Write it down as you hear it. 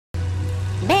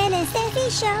and Stephy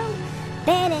show.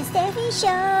 Ben and Stephy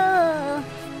show.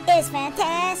 It's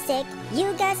fantastic.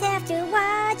 You guys have to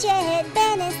watch it.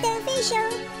 Ben and Stephy show.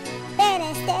 Ben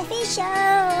and Stephy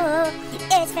show.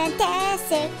 It's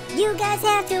fantastic. You guys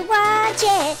have to watch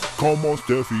it. Come on,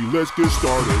 Steffi, let's get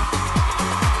started.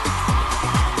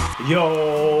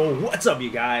 Yo, what's up, you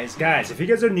guys? Guys, if you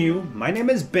guys are new, my name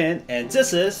is Ben, and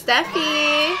this is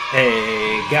Steffi.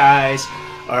 Hey, guys.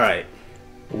 All right,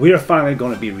 we are finally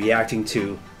going to be reacting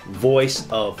to Voice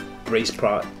of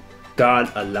Baceprot.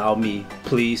 God allow me,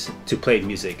 please, to play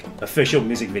music, official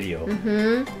music video.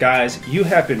 Guys, you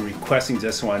have been requesting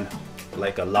this one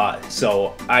like a lot,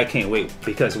 so I can't wait,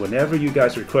 because whenever you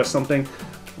guys request something,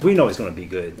 we know it's gonna be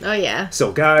good. Oh yeah.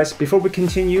 So guys, before we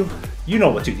continue, you know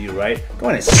what to do, right? Go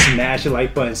ahead and smash the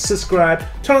like button, subscribe,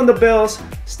 turn on the bells.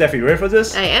 Steffi, you ready for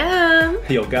this? I am.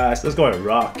 Yo guys, let's go and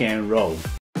rock and roll.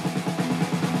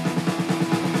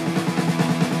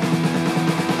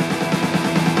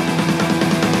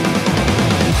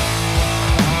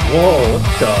 Whoa,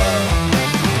 what the?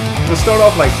 Let's start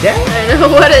off like that? I know,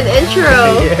 what an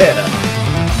intro. Yeah.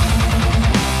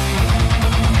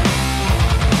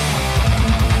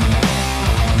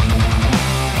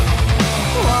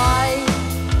 Why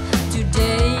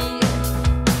today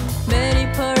many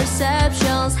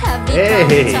perceptions have become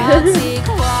Hey. toxic?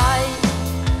 Why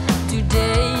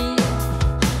today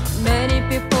many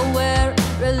people wear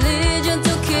religion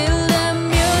to kill the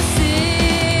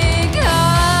music? I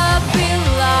feel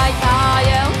like I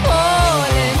am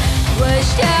falling,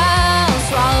 pushed down,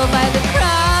 swallowed by the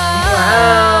crowd.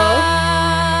 Wow.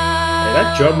 Hey, that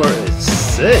drummer is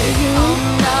sick. I'm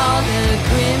not a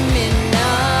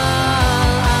criminal,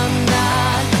 I'm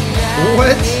not the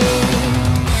What? enemy.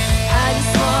 I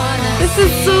just wanna This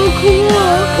is so cool.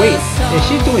 Wait, is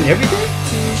she doing everything?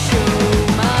 to show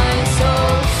my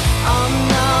soul. I'm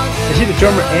not Is she the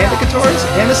drummer and the guitarist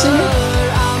and the singer?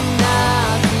 I'm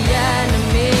not the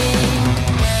enemy.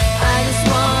 I just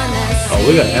wanna Oh,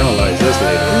 we gotta analyze this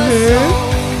later.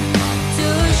 to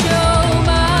show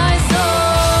my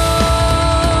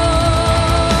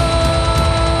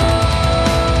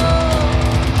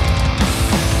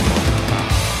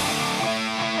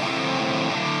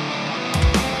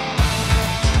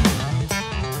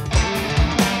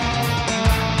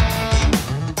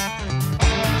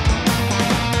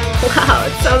Wow,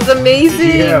 it sounds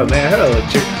amazing. Yeah, man, her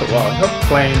electric, wow, her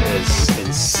playing is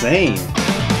insane.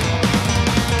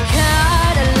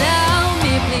 God, allow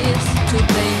me please to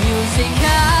play music.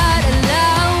 God,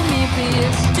 allow me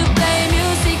please to play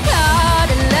music. God,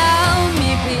 allow me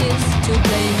please to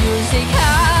play music.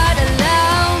 God,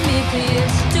 allow me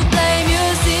please to play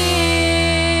music.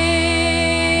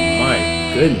 My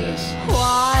goodness.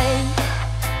 Why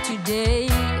today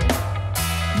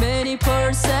many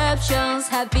perceptions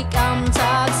have become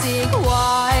toxic?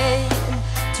 Why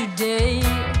today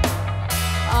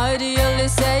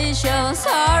idealizations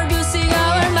are abusing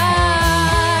our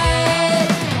mind?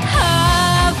 I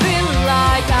feel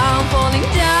like I'm falling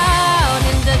down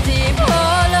in the deep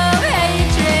hole of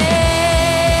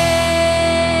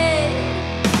hatred.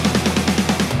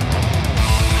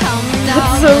 I'm not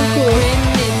so a cool.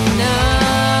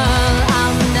 criminal,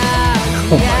 I'm not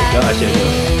Oh my gosh, and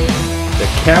the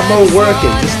camera work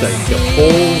and just like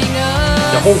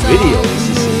the whole video is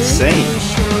just insane.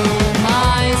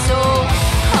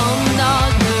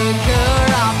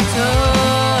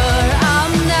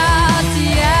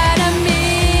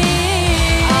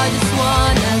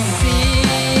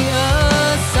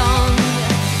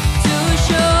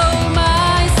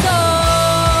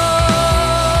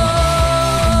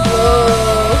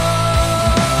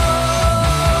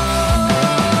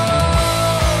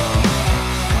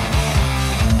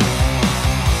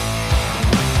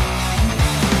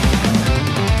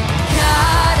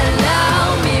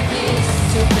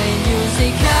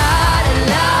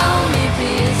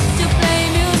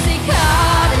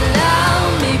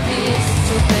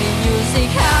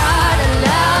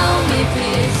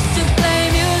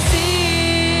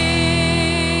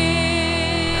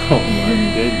 Oh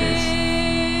my goodness.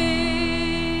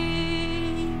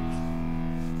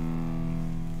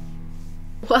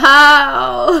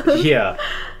 Wow. Yeah.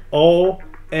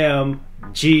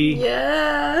 OMG.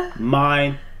 Yeah.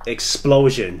 Mind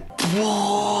explosion.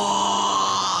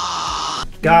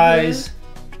 Guys,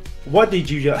 what did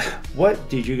you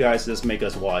guys just make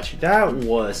us watch? That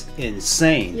was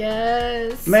insane.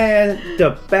 Yes. Man,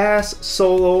 the bass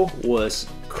solo was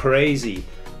crazy.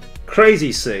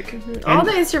 Crazy sick. All And-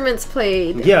 the instruments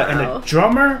played. Yeah, and Wow. the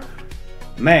drummer,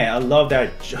 man, I love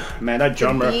that. Man, that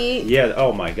drummer. beat. Yeah.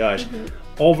 Oh my gosh.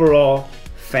 Overall,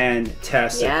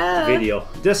 fantastic Yeah. video.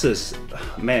 This is,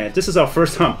 man, this is our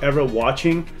first time ever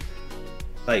watching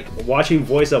like watching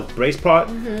voice of Baceprot,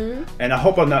 and I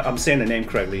hope I'm saying the name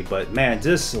correctly, but man,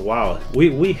 this, wow,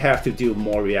 we have to do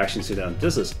more reactions to them.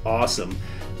 This is awesome,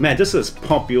 man. This is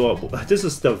pump you up. This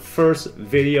is the first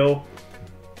video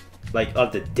like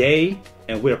of the day,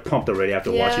 and we're pumped already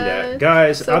after watching that,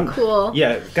 guys. So cool.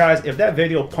 Yeah, guys, if that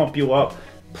video pump you up,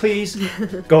 please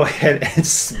go ahead and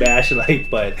smash like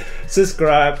button,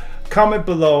 subscribe, comment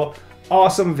below.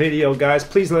 Awesome video, guys.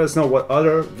 Please let us know what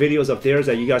other videos of theirs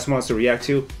that you guys want us to react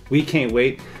to. We can't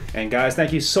wait. And guys,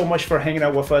 thank you so much for hanging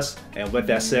out with us. And with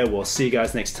that said, we'll see you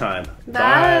guys next time.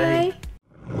 Bye.